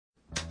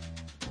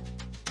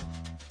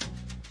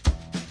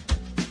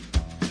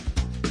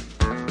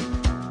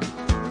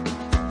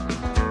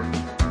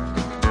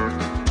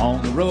on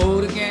the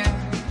road again.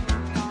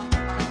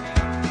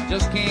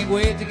 Just can't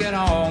wait to get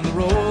on the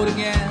road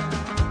again.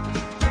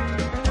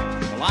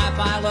 The life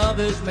I love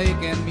is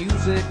making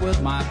music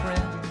with my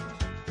friends.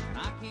 And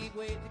I can't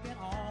wait to get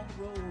on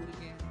the road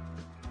again.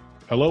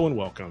 Hello and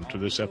welcome to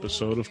this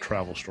episode of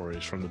Travel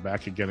Stories from the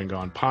Back Again and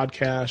Gone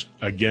podcast.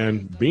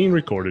 Again, being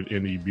recorded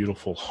in the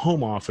beautiful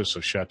home office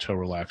of Chateau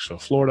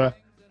Relaxo, Florida.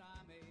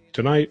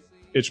 Tonight,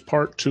 it's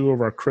part 2 of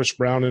our Chris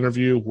Brown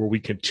interview where we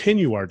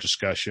continue our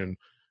discussion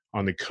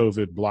on the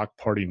COVID block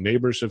party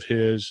neighbors of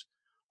his,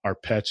 our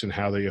pets and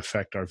how they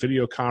affect our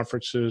video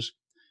conferences,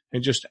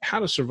 and just how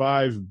to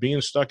survive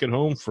being stuck at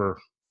home for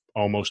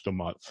almost a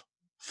month.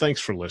 Thanks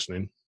for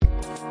listening.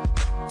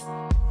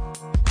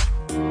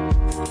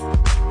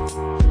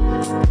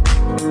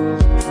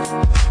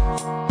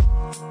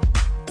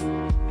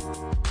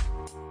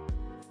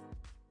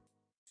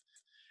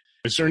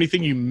 Is there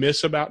anything you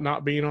miss about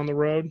not being on the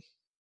road?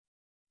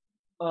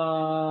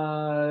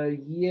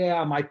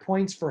 Yeah, my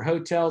points for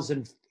hotels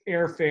and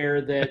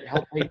airfare that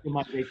help pay for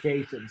my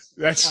vacations.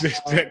 That's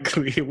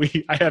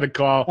exactly. I had a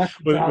call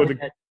with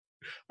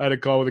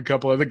a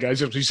couple other guys.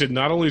 He said,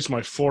 not only is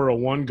my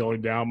 401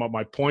 going down, but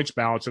my points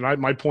balance,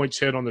 and my points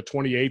hit on the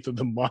 28th of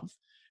the month.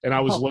 And I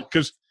was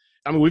because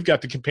we've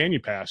got the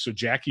companion pass, so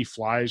Jackie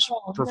flies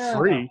for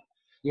free.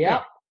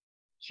 Yeah.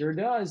 Sure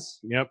does.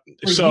 Yep.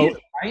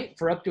 Right?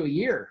 For up to a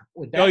year.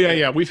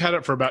 Yeah. We've had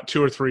it for about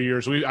 2 or 3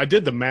 years. I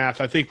did the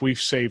math. I think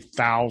we've saved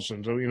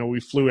thousands.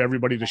 We flew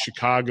everybody to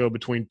Chicago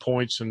between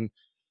points and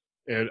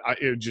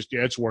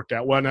it's worked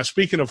out well. Now,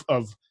 speaking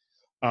of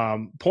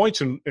points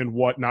and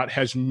whatnot,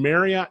 has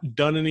Marriott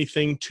done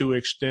anything to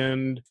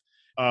extend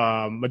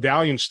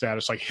medallion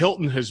status? Like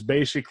Hilton has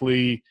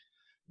basically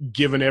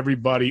given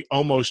everybody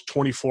almost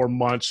 24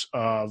 months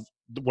of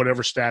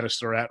whatever status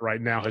they're at right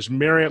now. Has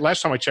Marriott,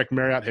 last time I checked,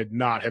 Marriott had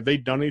not. Have they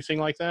done anything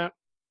like that?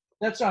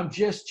 That's what I'm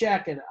just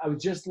checking. I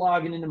was just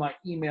logging into my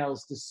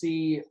emails to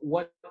see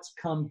what's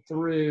come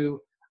through.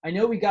 I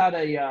know we got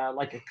a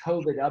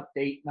COVID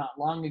update not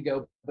long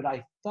ago, but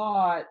I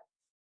thought,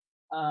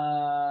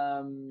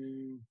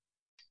 trying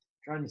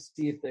to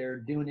see if they're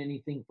doing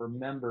anything for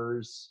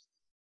members.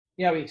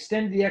 Yeah, we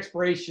extended the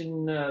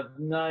expiration of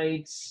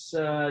nights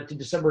to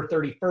December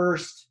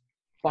 31st.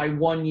 By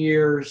 1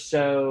 year,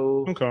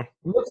 so okay. It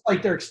looks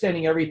like they're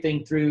extending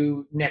everything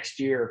through next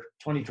year,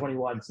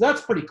 2021. So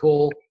that's pretty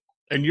cool.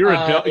 And you're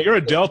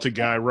a Delta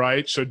guy,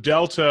 right? So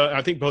Delta,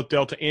 I think both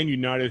Delta and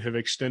United have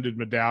extended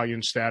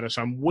medallion status.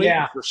 I'm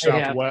waiting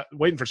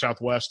for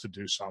Southwest to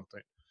do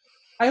something.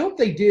 I hope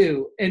they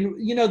do. And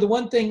the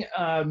one thing,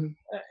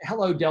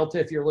 hello Delta,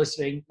 if you're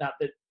listening. Not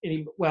that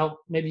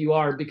maybe you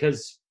are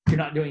because you're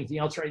not doing anything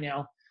else right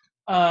now.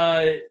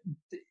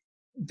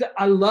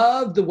 I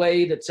love the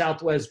way that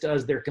Southwest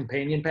does their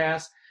companion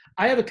pass.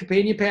 I have a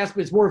companion pass,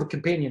 but it's more of a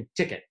companion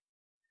ticket.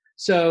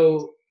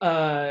 So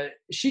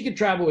she could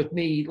travel with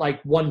me like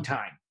one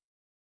time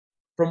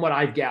from what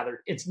I've gathered.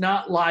 It's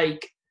not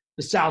like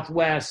the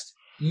Southwest,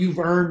 you've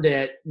earned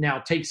it, now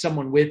take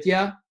someone with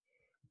you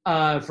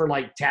for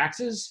like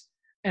taxes.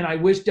 And I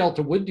wish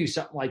Delta would do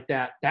something like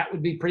that. That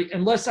would be pretty,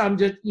 unless I'm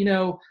just,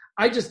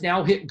 I just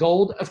now hit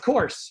gold. Of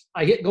course,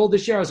 I hit gold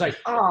this year. I was like,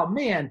 oh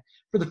man,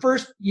 for the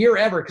first year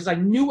ever, because I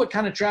knew what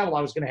kind of travel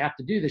I was going to have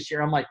to do this year.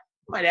 I'm like,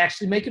 I might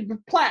actually make it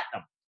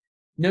platinum.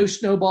 No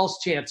snowball's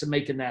chance of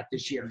making that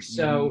this year.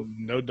 So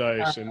no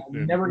dice. And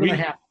never going to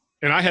happen.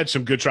 And I had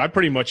some good trips. I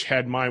pretty much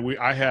had mine.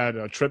 I had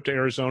a trip to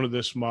Arizona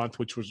this month,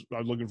 which I was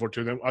looking forward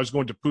to. Then I was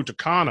going to Punta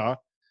Cana.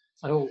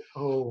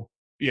 Oh.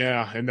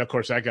 Yeah, and of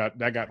course that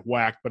got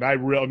whacked. But I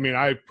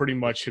pretty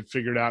much had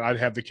figured out I'd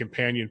have the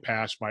companion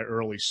pass by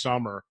early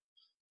summer.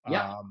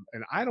 Yeah.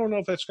 And I don't know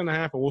if that's going to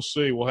happen. We'll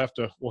see. We'll have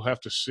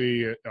to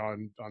see it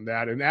on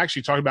that. And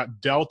actually, talking about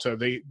Delta,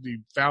 they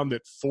found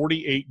that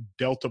 48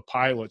 Delta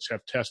pilots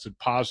have tested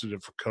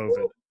positive for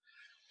COVID.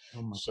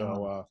 Oh my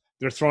God.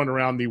 They're throwing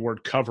around the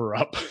word cover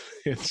up.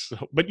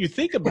 But you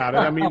think about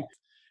it.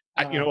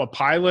 A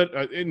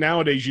pilot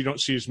nowadays you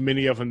don't see as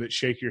many of them that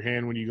shake your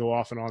hand when you go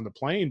off and on the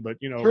plane. But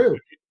True.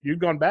 If you'd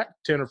gone back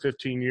 10 or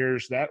 15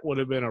 years, that would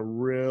have been a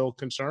real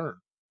concern.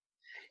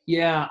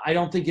 Yeah, I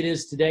don't think it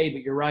is today,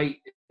 but you're right.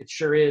 It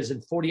sure is.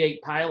 And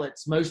 48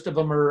 pilots, most of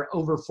them are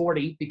over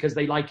 40 because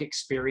they like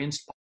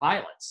experienced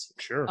pilots.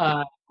 Sure.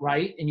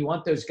 Right? And you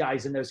want those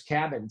guys in those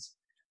cabins.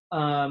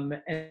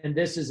 And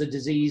this is a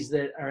disease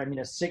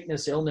a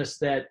sickness, illness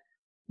that,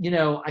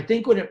 I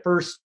think when it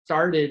first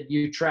started,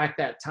 you track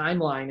that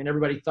timeline and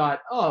everybody thought,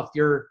 oh,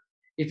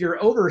 if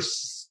you're over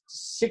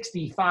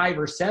 65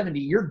 or 70,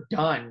 you're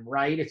done,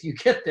 right? If you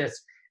get this,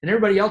 and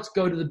everybody else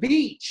go to the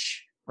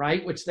beach,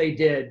 right? Which they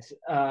did.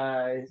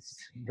 It's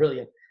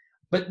brilliant.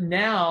 But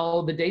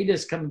now the data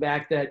is coming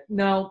back that,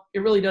 no, it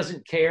really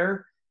doesn't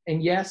care.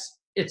 And yes,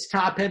 it's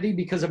top heavy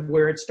because of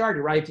where it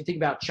started, right? If you think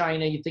about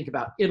China, you think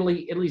about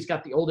Italy. Italy's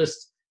got the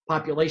oldest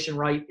population,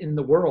 right, in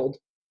the world.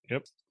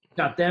 Yep.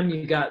 Got them.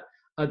 You got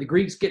the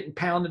Greeks getting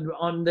pounded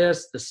on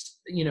this,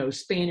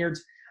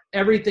 Spaniards,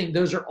 everything.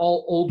 Those are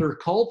all older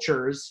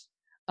cultures,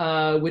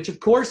 which of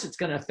course it's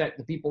going to affect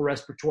the people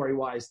respiratory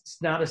wise.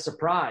 It's not a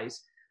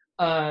surprise.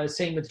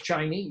 Same with the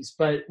Chinese.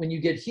 But when you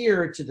get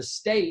here to the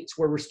States,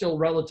 where we're still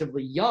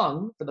relatively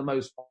young for the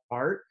most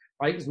part,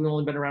 right? Because we've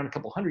only been around a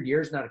couple hundred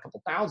years, not a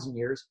couple thousand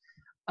years.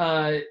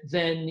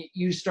 Then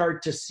you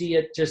start to see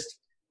it just,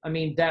 I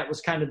mean, that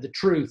was kind of the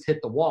truth hit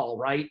the wall,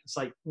 right? It's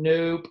like,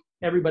 nope,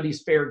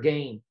 everybody's fair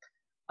game.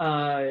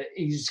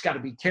 You just got to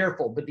be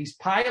careful. But these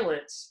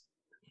pilots,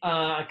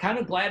 kind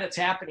of glad it's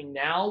happening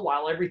now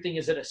while everything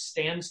is at a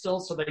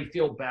standstill so they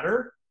feel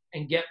better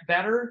and get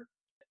better.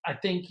 I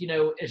think,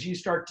 as you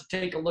start to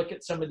take a look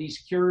at some of these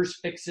cures,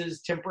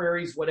 fixes,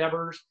 temporaries,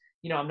 whatever's,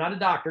 I'm not a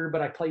doctor,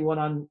 but I play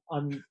one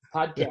on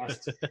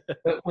podcasts.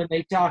 But when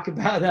they talk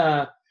about,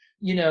 the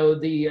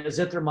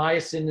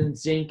azithromycin and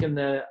zinc and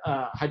the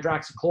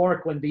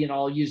hydroxychloroquine being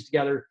all used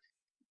together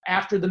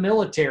after the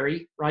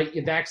military, right?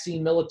 You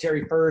vaccine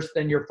military first,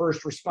 then your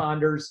first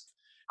responders.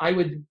 I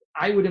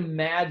would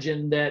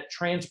imagine that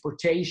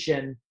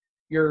transportation,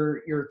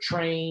 your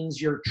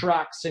trains, your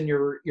trucks, and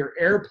your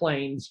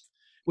airplanes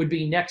would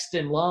be next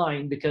in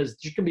line, because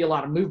there's going to be a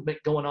lot of movement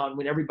going on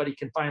when everybody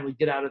can finally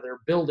get out of their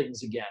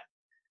buildings again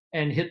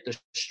and hit the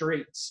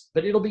streets.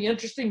 But it'll be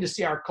interesting to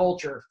see our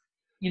culture.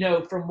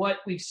 From what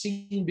we've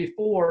seen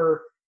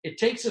before, it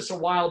takes us a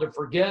while to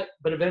forget,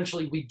 but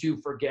eventually we do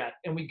forget.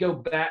 And we go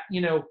back,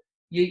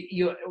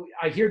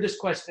 I hear this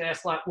question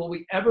asked a lot, will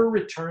we ever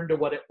return to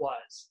what it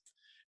was?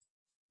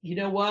 You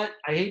know what?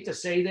 I hate to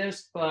say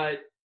this, but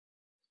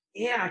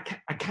yeah,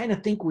 I kind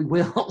of think we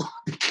will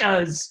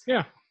because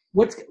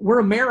we're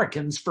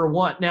Americans for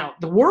one. Now,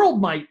 the world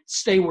might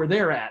stay where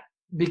they're at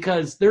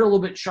because they're a little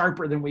bit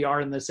sharper than we are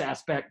in this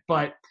aspect,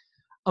 but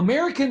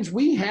Americans,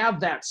 we have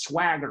that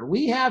swagger.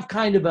 We have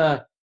kind of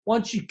a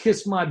once you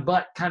kiss my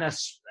butt kind of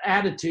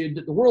attitude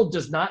that the world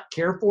does not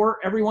care for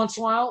every once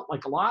in a while,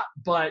 like a lot.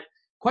 But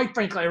quite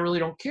frankly, I really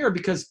don't care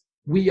because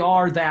we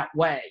are that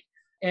way.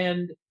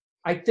 And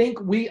I think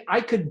I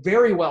could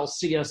very well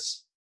see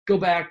us go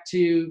back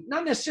to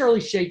not necessarily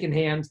shaking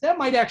hands. That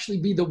might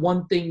actually be the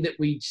one thing that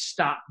we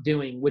stop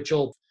doing, which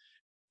will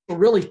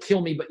really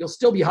kill me, but you'll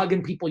still be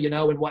hugging people,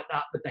 and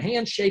whatnot. But the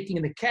handshaking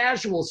and the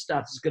casual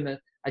stuff is going to,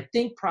 I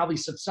think, probably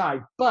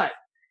subside. But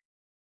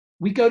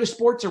we go to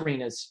sports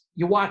arenas.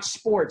 You watch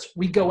sports.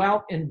 We go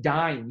out and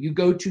dine. You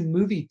go to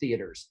movie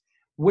theaters.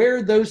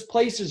 Where those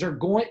places are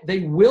going, they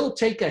will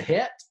take a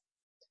hit,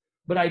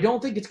 but I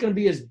don't think it's going to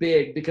be as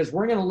big because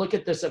we're going to look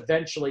at this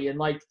eventually. And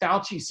like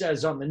Fauci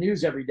says on the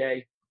news every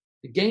day,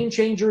 the game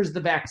changer is the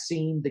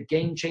vaccine. The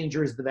game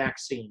changer is the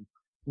vaccine.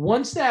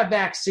 Once that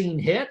vaccine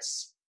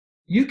hits,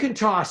 you can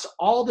toss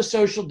all the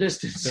social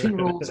distancing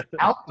rules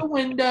out the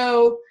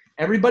window.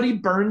 Everybody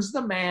burns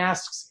the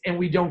masks, and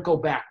we don't go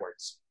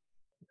backwards.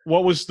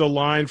 What was the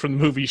line from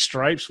the movie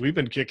Stripes? We've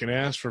been kicking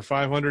ass for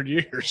 500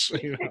 years.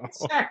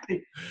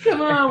 Exactly.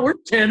 Come on, we're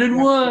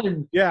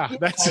 10-1. Yeah,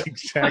 that's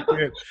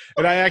exactly it.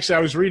 And I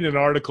was reading an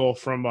article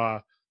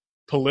from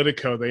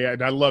Politico.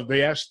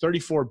 They asked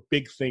 34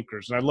 big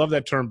thinkers, and I love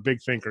that term,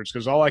 big thinkers,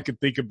 because all I could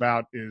think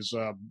about is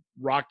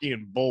Rocky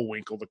and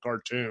Bullwinkle, the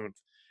cartoon.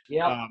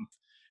 Yeah.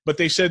 But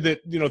they said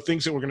that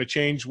things that were going to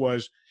change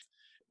was,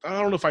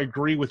 I don't know if I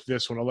agree with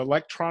this one.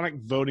 Electronic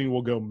voting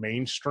will go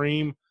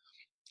mainstream.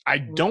 I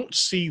don't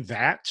see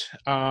that.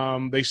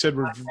 They said,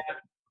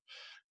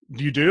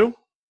 you do?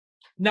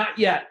 Not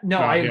yet. No,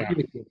 I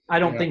agree with you. I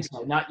don't think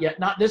so. Not yet.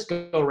 Not this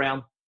go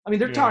around. I mean,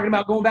 they're talking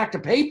about going back to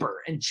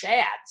paper and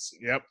chads.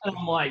 Yep. And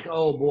I'm like,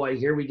 oh boy,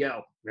 here we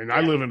go. And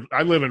I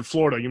live in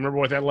Florida. You remember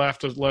what that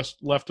left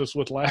us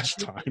with last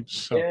time?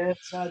 So. Yes,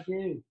 I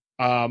do.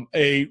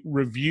 A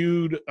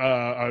revived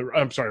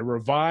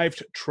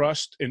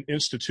trust in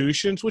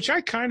institutions, which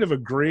I kind of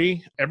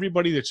agree.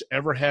 Everybody that's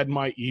ever had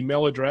my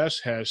email address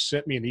has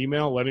sent me an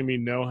email letting me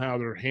know how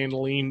they're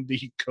handling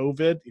the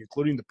COVID,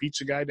 including the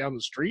pizza guy down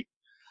the street.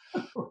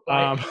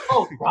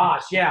 Oh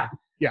gosh, yeah.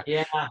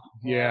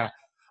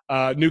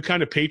 New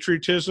kind of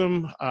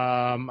patriotism. Like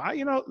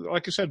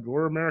I said,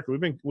 we're America.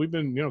 We've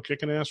been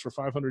kicking ass for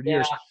 500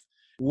 years.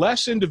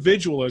 Less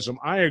individualism,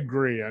 I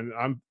agree. And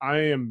I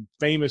am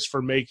famous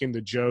for making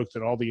the joke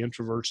that all the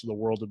introverts in the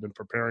world have been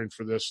preparing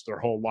for this their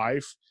whole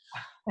life.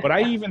 But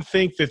I even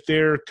think that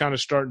they're kind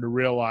of starting to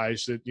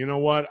realize that, you know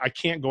what, I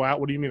can't go out.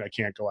 What do you mean I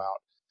can't go out?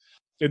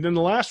 And then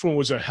the last one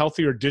was a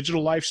healthier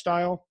digital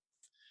lifestyle.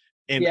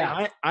 And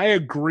I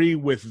agree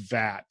with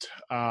that.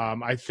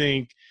 I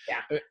think,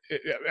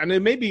 and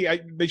then maybe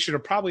they should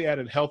have probably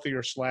added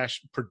healthier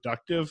 /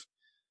 productive,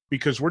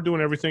 because we're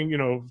doing everything,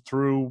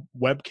 through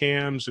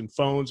webcams and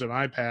phones and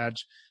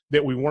iPads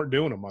that we weren't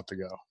doing a month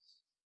ago.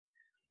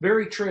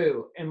 Very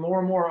true. And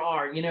more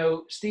are.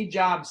 Steve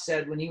Jobs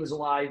said when he was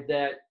alive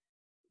that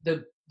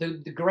the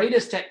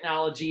greatest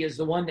technology is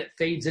the one that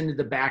fades into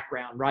the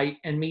background, right?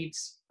 And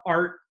meets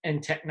art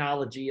and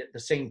technology at the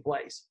same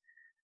place.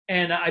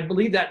 And I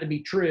believe that to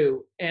be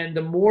true. And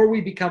the more we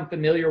become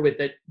familiar with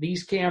it,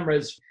 these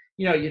cameras,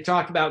 you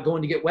talk about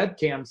going to get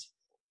webcams,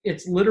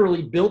 it's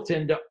literally built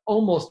into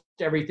almost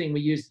everything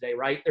we use today,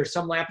 right? There's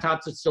some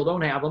laptops that still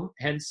don't have them,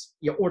 hence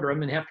you order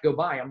them and have to go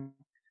buy them,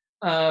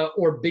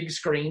 or big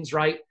screens,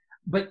 right?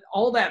 But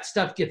all that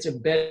stuff gets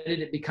embedded.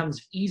 It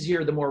becomes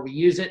easier the more we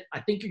use it. I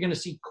think you're going to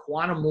see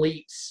quantum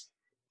leaps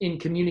in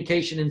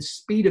communication and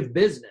speed of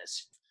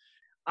business.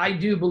 I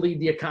do believe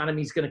the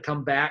economy is going to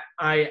come back.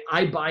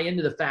 I buy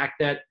into the fact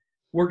that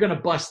we're going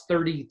to bust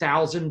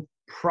 30,000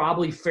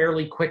 probably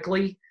fairly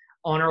quickly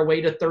on our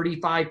way to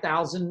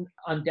 35,000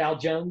 on Dow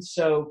Jones.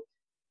 So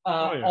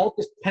all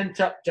this pent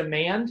up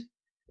demand,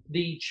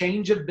 the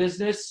change of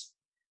business,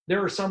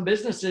 there are some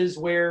businesses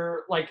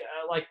where like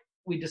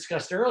we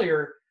discussed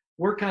earlier,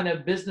 we're kind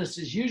of business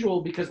as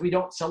usual because we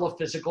don't sell a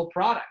physical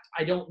product.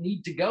 I don't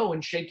need to go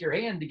and shake your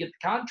hand to get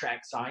the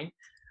contract signed.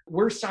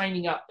 We're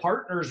signing up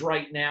partners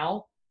right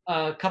now,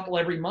 a couple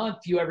every month,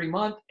 few every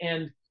month,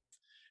 and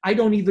I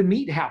don't even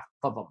meet half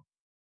of them.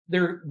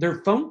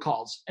 They're phone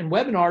calls and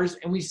webinars,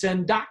 and we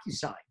send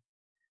DocuSign.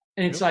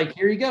 And it's like,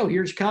 here you go,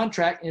 here's your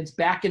contract, and it's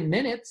back in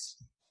minutes.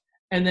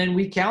 And then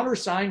we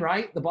countersign,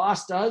 right? The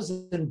boss does,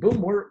 and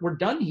boom, we're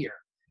done here.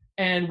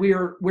 And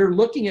we're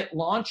looking at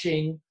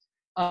launching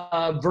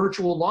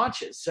virtual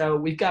launches. So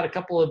we've got a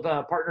couple of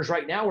partners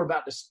right now we're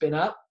about to spin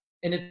up,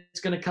 and it's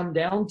going to come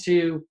down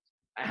to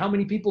how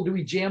many people do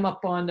we jam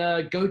up on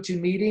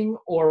GoToMeeting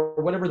or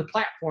whatever the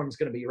platform is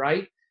going to be,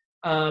 right?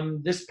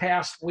 This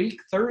past week,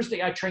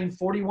 Thursday, I trained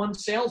 41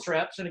 sales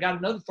reps, and I got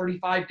another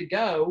 35 to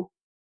go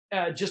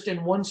just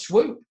in one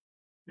swoop.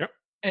 Yep.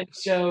 And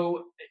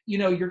so,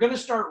 you're going to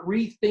start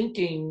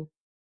rethinking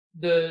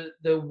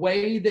the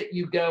way that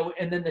you go,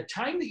 and then the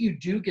time that you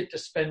do get to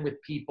spend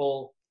with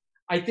people,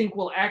 I think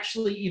will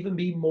actually even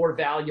be more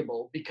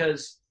valuable,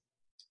 because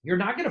you're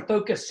not going to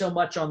focus so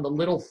much on the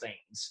little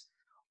things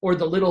or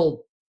the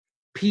little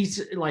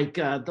piece, like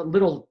the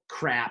little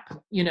crap,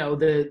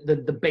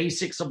 the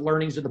basics of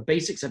learnings or the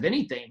basics of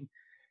anything.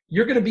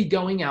 You're going to be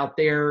going out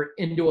there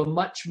into a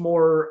much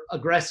more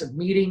aggressive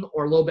meeting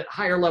or a little bit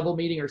higher level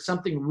meeting or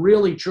something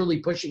really, truly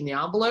pushing the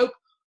envelope.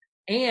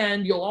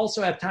 And you'll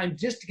also have time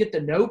just to get to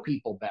know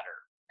people better.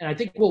 And I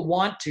think we'll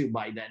want to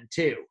by then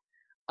too.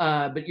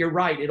 But you're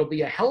right. It'll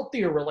be a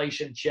healthier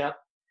relationship,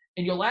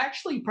 and you'll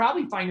actually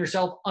probably find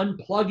yourself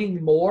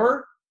unplugging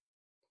more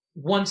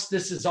once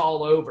this is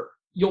all over.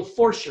 You'll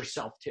force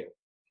yourself to,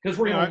 because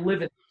we're going to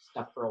live in this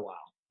stuff for a while.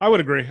 I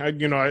would agree.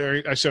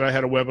 I said I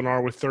had a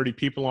webinar with 30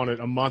 people on it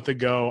a month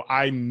ago.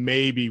 I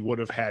maybe would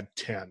have had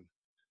 10,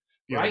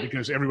 right?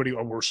 Because everybody,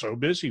 we're so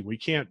busy. We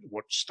can't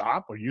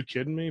stop. Are you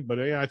kidding me? But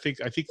I think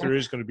there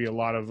is going to be a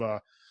lot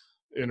of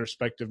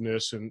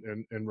introspectiveness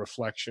and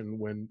reflection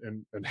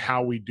and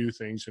how we do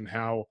things and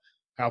how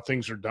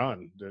things are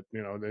done. That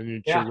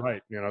you're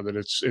right.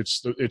 That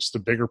it's the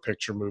bigger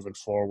picture moving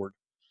forward.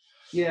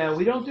 Yeah,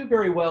 we don't do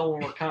very well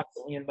when we're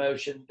constantly in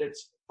motion.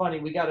 It's funny.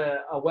 We got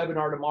a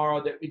webinar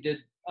tomorrow that we did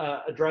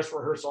a dress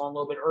rehearsal on a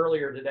little bit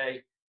earlier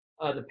today.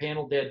 The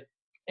panel did.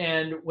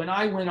 And when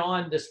I went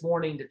on this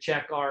morning to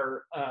check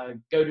our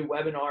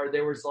GoToWebinar,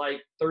 there was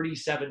like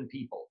 37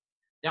 people.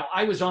 Now,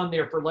 I was on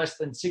there for less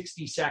than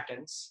 60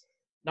 seconds,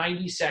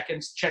 90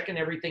 seconds, checking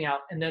everything out.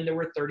 And then there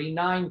were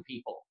 39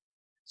 people.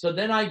 So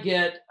then I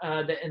get,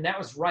 and that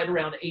was right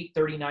around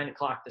 8:30, 9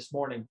 o'clock this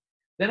morning.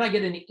 Then I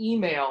get an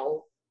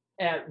email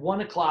at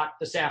 1 o'clock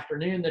this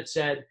afternoon that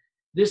said,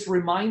 this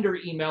reminder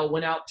email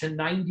went out to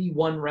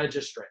 91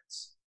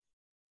 registrants.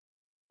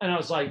 And I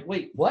was like,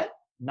 wait, what?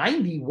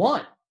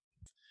 91?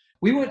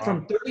 We went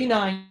from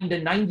 39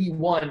 to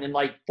 91 in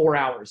like 4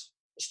 hours.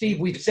 Steve,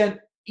 we've sent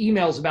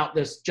emails about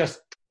this just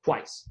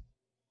twice.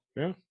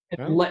 Yeah.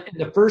 And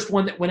the first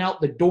one that went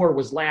out the door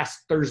was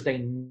last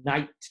Thursday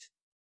night.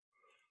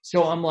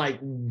 So I'm like,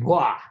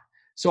 wow.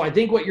 So I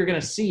think what you're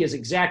going to see is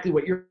exactly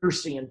what you're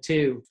seeing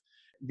too.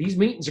 These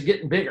meetings are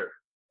getting bigger,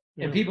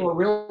 and people are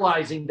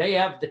realizing they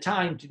have the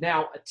time to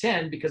now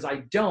attend, because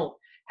I don't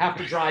have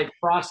to drive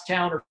across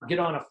town or get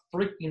on a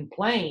freaking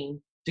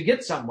plane to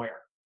get somewhere.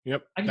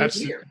 Yep.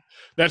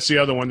 That's the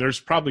other one. There's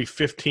probably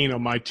 15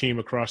 on my team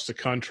across the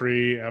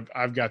country.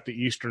 I've got the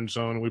Eastern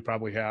zone. We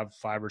probably have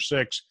 5 or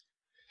 6.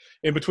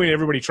 In between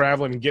everybody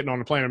traveling and getting on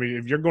the plane, I mean,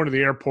 if you're going to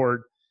the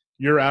airport,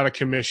 you're out of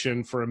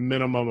commission for a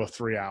minimum of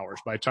 3 hours.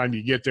 By the time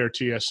you get there,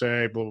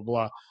 TSA, blah, blah,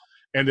 blah.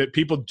 And that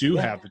people do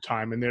have the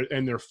time,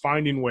 and they're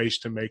finding ways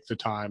to make the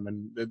time.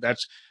 And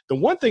that's the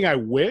one thing I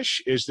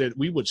wish is that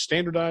we would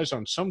standardize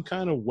on some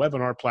kind of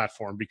webinar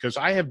platform, because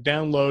I have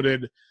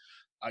downloaded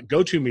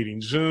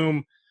GoToMeeting,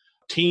 Zoom,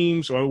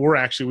 Teams. Well,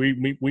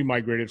 we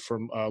migrated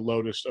from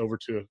Lotus over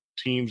to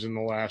Teams in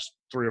the last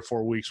 3 or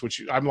 4 weeks,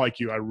 which I'm like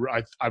you.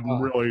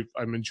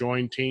 I'm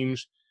enjoying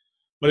Teams.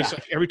 But it's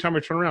like every time I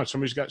turn around,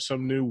 somebody's got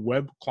some new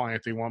web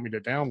client they want me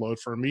to download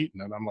for a meeting,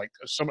 and I'm like,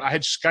 I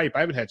had Skype. I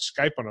haven't had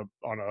Skype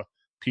on a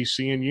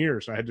PC in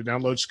years. I had to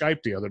download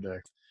Skype the other day.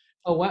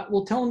 Oh,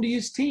 well, tell them to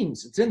use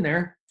Teams. It's in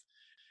there.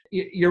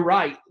 You're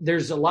right.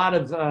 There's a lot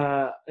of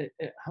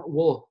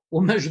we'll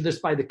measure this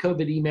by the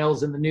COVID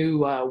emails and the new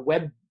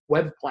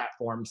web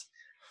platforms.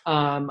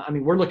 I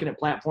mean, we're looking at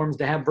platforms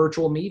to have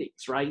virtual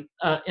meetings, right?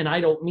 And I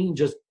don't mean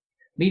just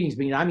meetings,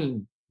 I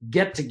mean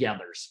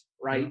get-togethers,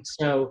 right?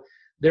 Mm-hmm. So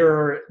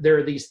there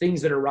are these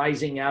things that are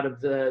rising out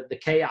of the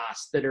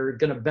chaos that are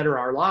going to better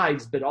our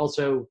lives, but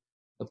also,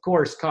 of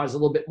course, cause a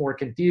little bit more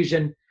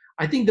confusion.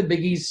 I think the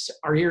biggies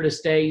are here to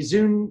stay.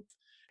 Zoom,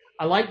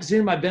 I like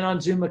Zoom. I've been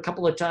on Zoom a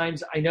couple of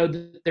times. I know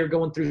that they're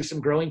going through some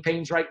growing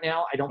pains right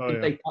now. I don't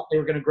think they thought they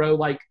were going to grow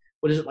like,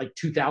 what is it, like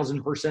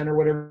 2,000% or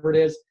whatever it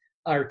is,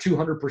 or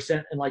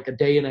 200% in like a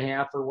day and a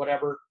half or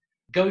whatever.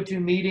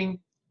 GoToMeeting,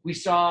 we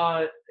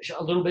saw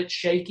a little bit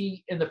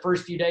shaky in the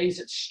first few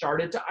days. It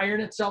started to iron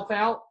itself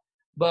out.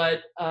 But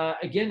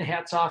again,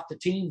 hats off to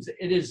Teams.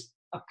 It has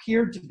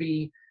appeared to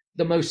be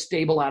the most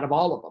stable out of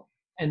all of them.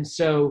 And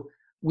so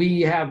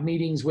we have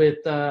meetings with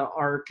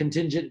our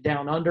contingent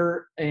down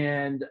under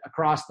and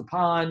across the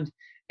pond,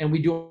 and we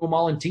do them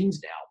all in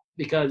Teams now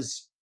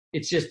because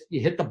it's just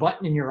you hit the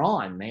button and you're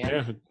on, man.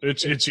 Yeah,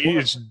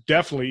 it's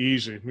definitely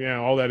easy. Yeah,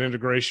 all that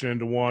integration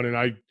into one, and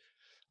I've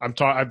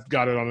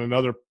got it on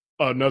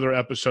another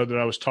episode that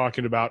I was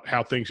talking about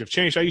how things have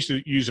changed. I used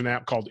to use an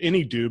app called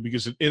AnyDo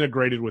because it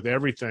integrated with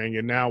everything,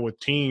 and now with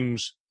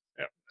Teams,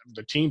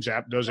 the Teams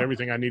app does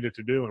everything I need it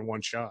to do in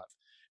one shot.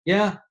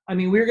 Yeah, I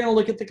mean, we were going to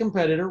look at the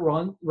competitor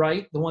one,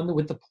 right? The one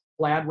with the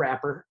plaid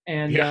wrapper,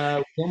 and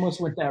we almost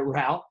went that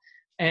route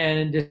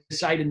and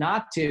decided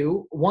not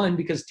to. One,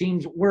 because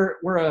Teams, we're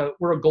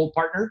a gold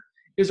partner,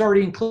 is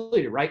already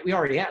included, right? We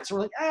already had, so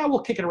we're like,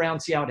 we'll kick it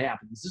around, see how it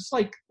happens. It's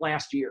like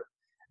last year,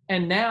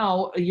 and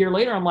now a year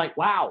later, I'm like,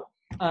 wow,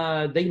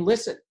 they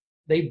listen.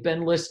 They've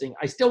been listening.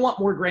 I still want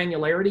more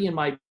granularity in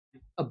my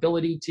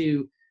ability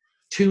to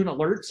tune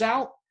alerts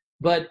out.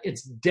 But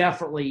it's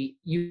definitely,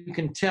 you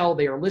can tell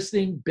they are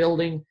listening,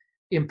 building,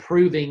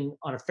 improving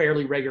on a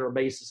fairly regular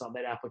basis on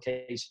that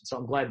application. So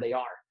I'm glad they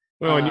are.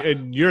 Well,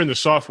 and you're in the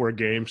software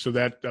game, so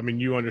that, I mean,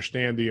 you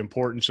understand the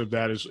importance of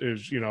that is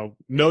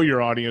know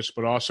your audience,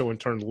 but also in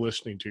turn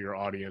listening to your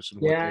audience and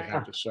what they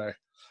have to say.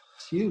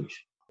 It's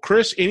huge.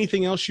 Chris,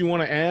 anything else you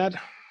want to add?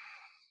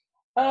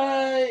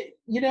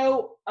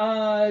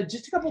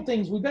 Just a couple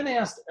things. We've been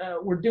asked,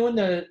 we're doing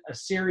a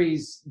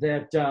series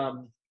that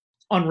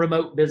on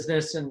remote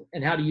business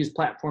and how to use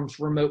platforms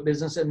for remote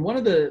business. And one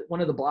of the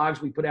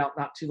blogs we put out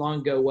not too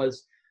long ago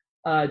was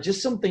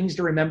just some things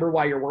to remember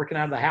while you're working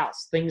out of the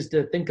house, things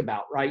to think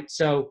about, right?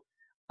 So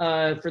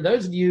for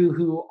those of you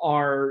who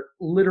are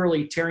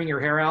literally tearing your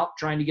hair out,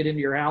 trying to get into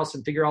your house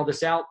and figure all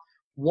this out,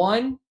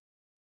 one,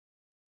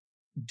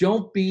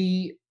 don't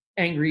be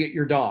angry at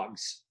your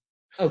dogs,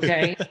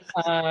 okay?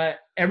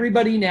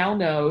 Everybody now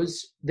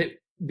knows that,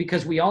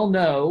 because we all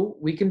know,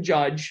 we can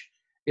judge.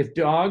 If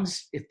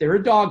they're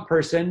a dog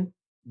person,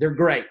 they're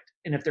great.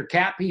 And if they're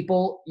cat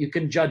people, you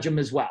can judge them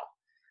as well.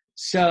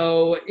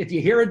 So if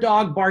you hear a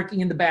dog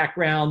barking in the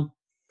background,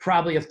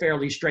 probably a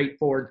fairly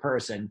straightforward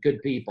person, good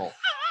people.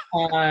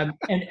 And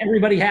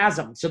everybody has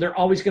them. So they're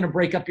always going to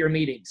break up your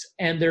meetings.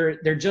 And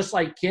they're just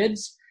like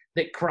kids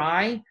that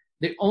cry.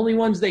 The only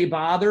ones they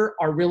bother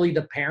are really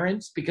the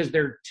parents because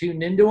they're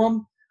tuned into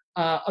them.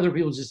 Other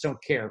people just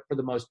don't care for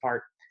the most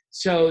part.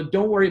 So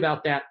don't worry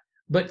about that.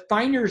 But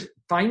find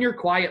your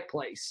quiet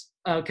place,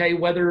 okay?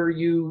 Whether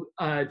you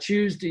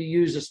choose to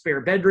use a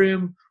spare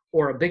bedroom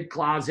or a big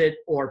closet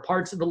or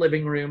parts of the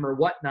living room or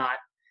whatnot,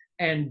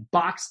 and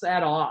box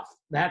that off.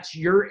 That's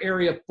your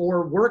area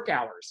for work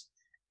hours.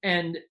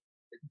 And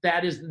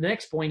that is the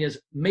next point,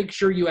 is make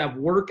sure you have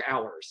work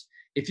hours.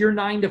 If you're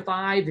 9 to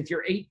 5, if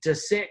you're 8 to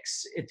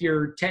 6, if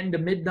you're 10 to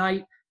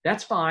midnight,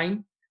 that's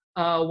fine.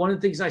 One of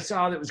the things I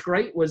saw that was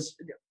great was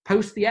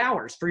post the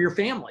hours for your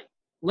family.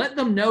 Let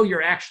them know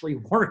you're actually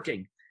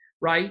working,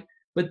 right?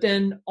 But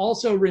then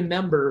also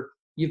remember,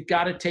 you've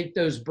got to take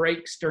those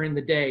breaks during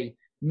the day.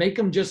 Make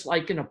them just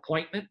like an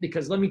appointment,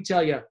 because let me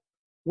tell you,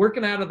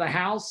 working out of the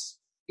house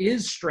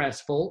is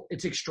stressful.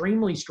 It's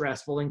extremely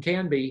stressful and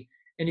can be.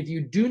 And if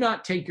you do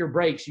not take your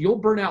breaks, you'll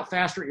burn out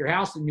faster at your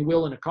house than you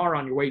will in a car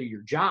on your way to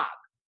your job.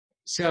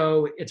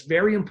 So it's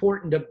very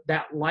important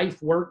that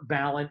life-work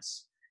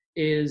balance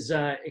is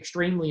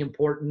extremely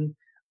important.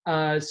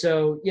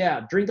 So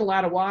yeah, drink a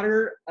lot of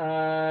water.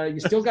 You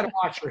still got to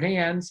wash your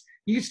hands.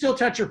 You can still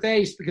touch your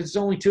face because it's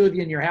only 2 of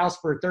you in your house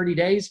for 30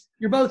 days.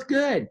 You're both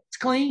good. It's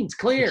clean. It's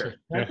clear.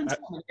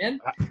 Yeah,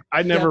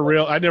 I never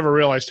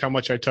realized how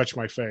much I touch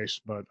my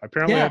face, but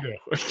apparently I do.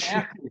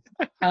 Exactly.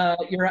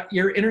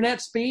 Your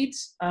internet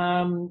speeds.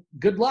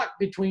 Good luck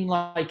between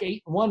like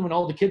 8 and 1 when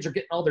all the kids are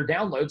getting all their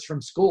downloads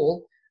from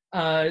school.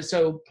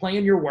 So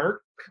plan your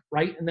work,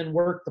 right, and then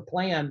work the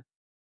plan.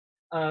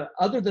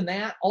 Other than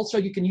that, also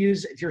you can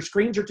use, if your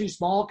screens are too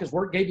small because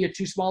work gave you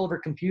too small of a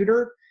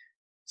computer,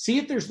 see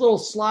if there's little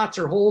slots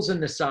or holes in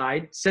the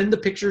side. Send the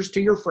pictures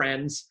to your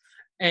friends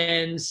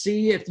and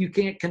see if you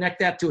can't connect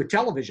that to a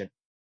television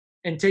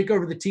and take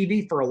over the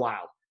TV for a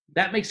while.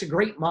 That makes a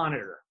great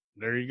monitor.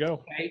 There you go.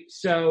 Okay,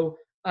 so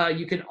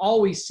you can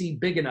always see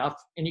big enough,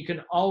 and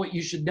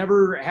you should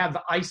never have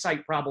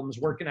eyesight problems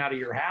working out of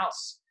your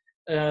house.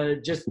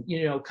 Just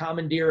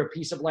commandeer a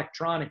piece of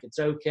electronic. It's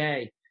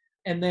okay,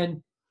 and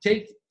then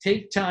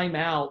take time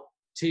out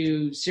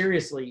to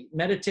seriously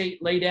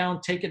meditate, lay down,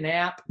 take a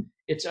nap.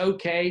 It's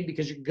okay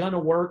because you're gonna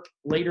work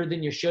later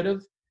than you should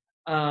have,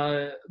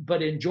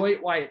 but enjoy it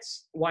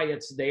while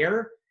it's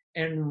there,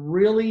 and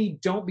really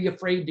don't be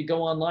afraid to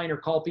go online or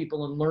call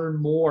people and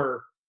learn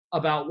more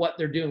about what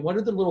they're doing. What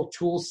are the little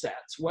tool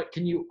sets? What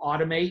can you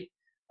automate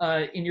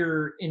in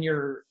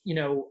your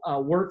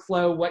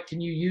workflow? What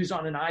can you use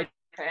on an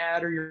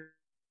iPad or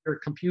your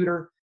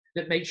computer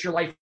that makes your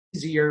life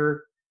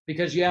easier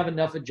because you have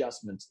enough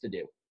adjustments to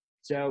do?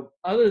 So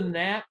other than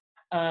that,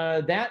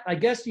 I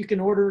guess you can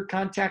order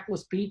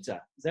contactless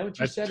pizza. Is that what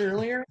you said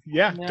earlier?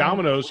 Yeah,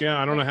 Domino's. Yeah,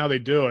 I don't know how they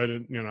do it.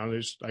 And, I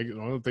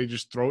don't know if they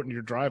just throw it in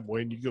your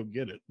driveway and you go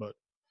get it. But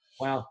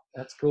wow,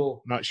 that's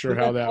cool. Not sure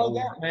how that will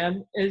work.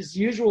 Man. As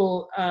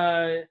usual,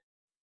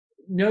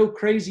 no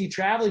crazy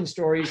traveling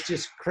stories,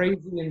 just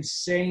crazy,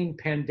 insane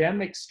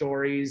pandemic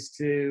stories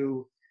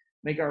to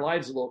make our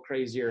lives a little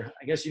crazier.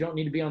 I guess you don't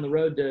need to be on the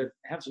road to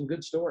have some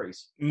good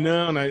stories.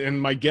 No, and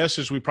my guess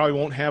is we probably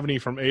won't have any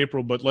from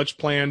April, but let's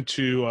plan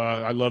to,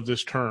 I love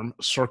this term,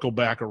 circle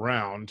back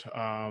around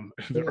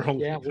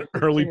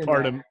early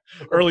part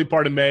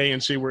of May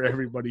and see where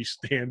everybody's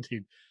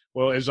standing.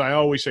 Well, as I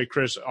always say,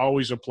 Chris,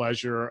 always a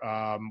pleasure.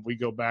 We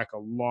go back a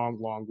long,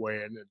 long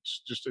way, and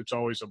it's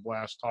always a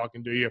blast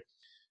talking to you.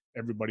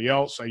 Everybody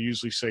else, I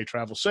usually say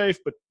travel safe,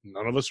 but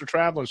none of us are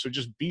traveling, so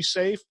just be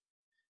safe,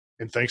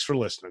 and thanks for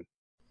listening.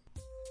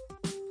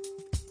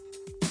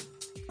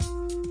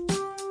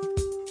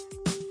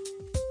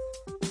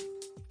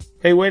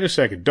 Hey, wait a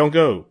second. Don't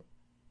go.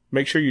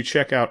 Make sure you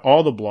check out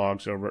all the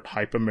blogs over at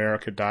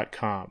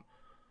hypeamerica.com.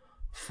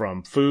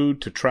 From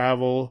food to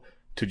travel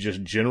to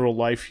just general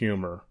life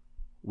humor,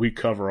 we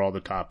cover all the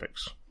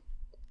topics.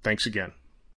 Thanks again.